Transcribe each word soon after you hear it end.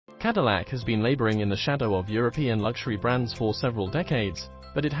Cadillac has been laboring in the shadow of European luxury brands for several decades,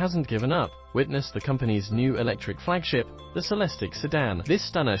 but it hasn't given up. Witness the company's new electric flagship, the Celestiq sedan. This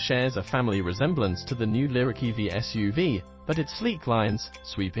stunner shares a family resemblance to the new Lyriq EV SUV, but its sleek lines,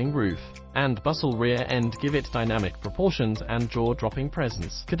 sweeping roof, and bustle rear end give it dynamic proportions and jaw-dropping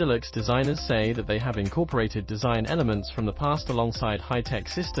presence. Cadillac's designers say that they have incorporated design elements from the past alongside high-tech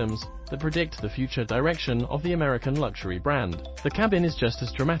systems that predict the future direction of the American luxury brand. The cabin is just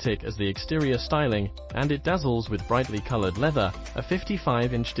as dramatic as the exterior styling, and it dazzles with brightly colored leather, a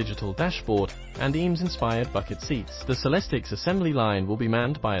 55-inch digital dashboard, and Eames-inspired bucket seats. The Celestiq's assembly line will be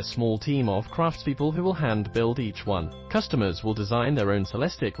manned by a small team of craftspeople who will hand-build each one. Customers will design their own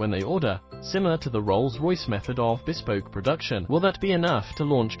Celestiq when they order, similar to the Rolls-Royce method of bespoke production. Will that be enough to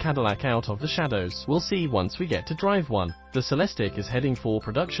launch Cadillac out of the shadows? We'll see once we get to drive one. The Celestiq is heading for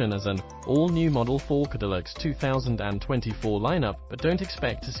production as an all-new model for Cadillac's 2024 lineup, but don't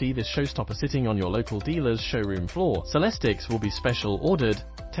expect to see this showstopper sitting on your local dealer's showroom floor. Celestiqs will be special ordered,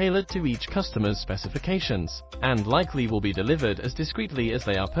 tailored to each customer's specifications, and likely will be delivered as discreetly as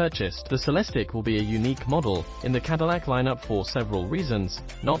they are purchased. The Celestiq will be a unique model in the Cadillac lineup for several reasons,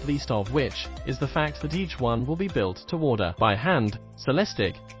 not least of which is the fact that each one will be built to order. By hand,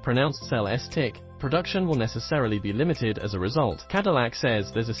 Celestiq, pronounced Celestiq, production will necessarily be limited as a result. Cadillac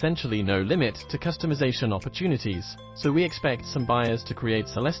says there's essentially no limit to customization opportunities, so we expect some buyers to create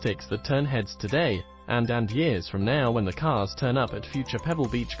Celestiqs that turn heads today, and years from now when the cars turn up at future Pebble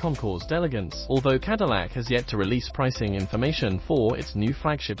Beach concours d'elegance. Although Cadillac has yet to release pricing information for its new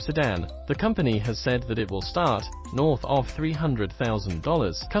flagship sedan, the company has said that it will start north of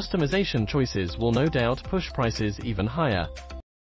 $300,000. Customization choices will no doubt push prices even higher.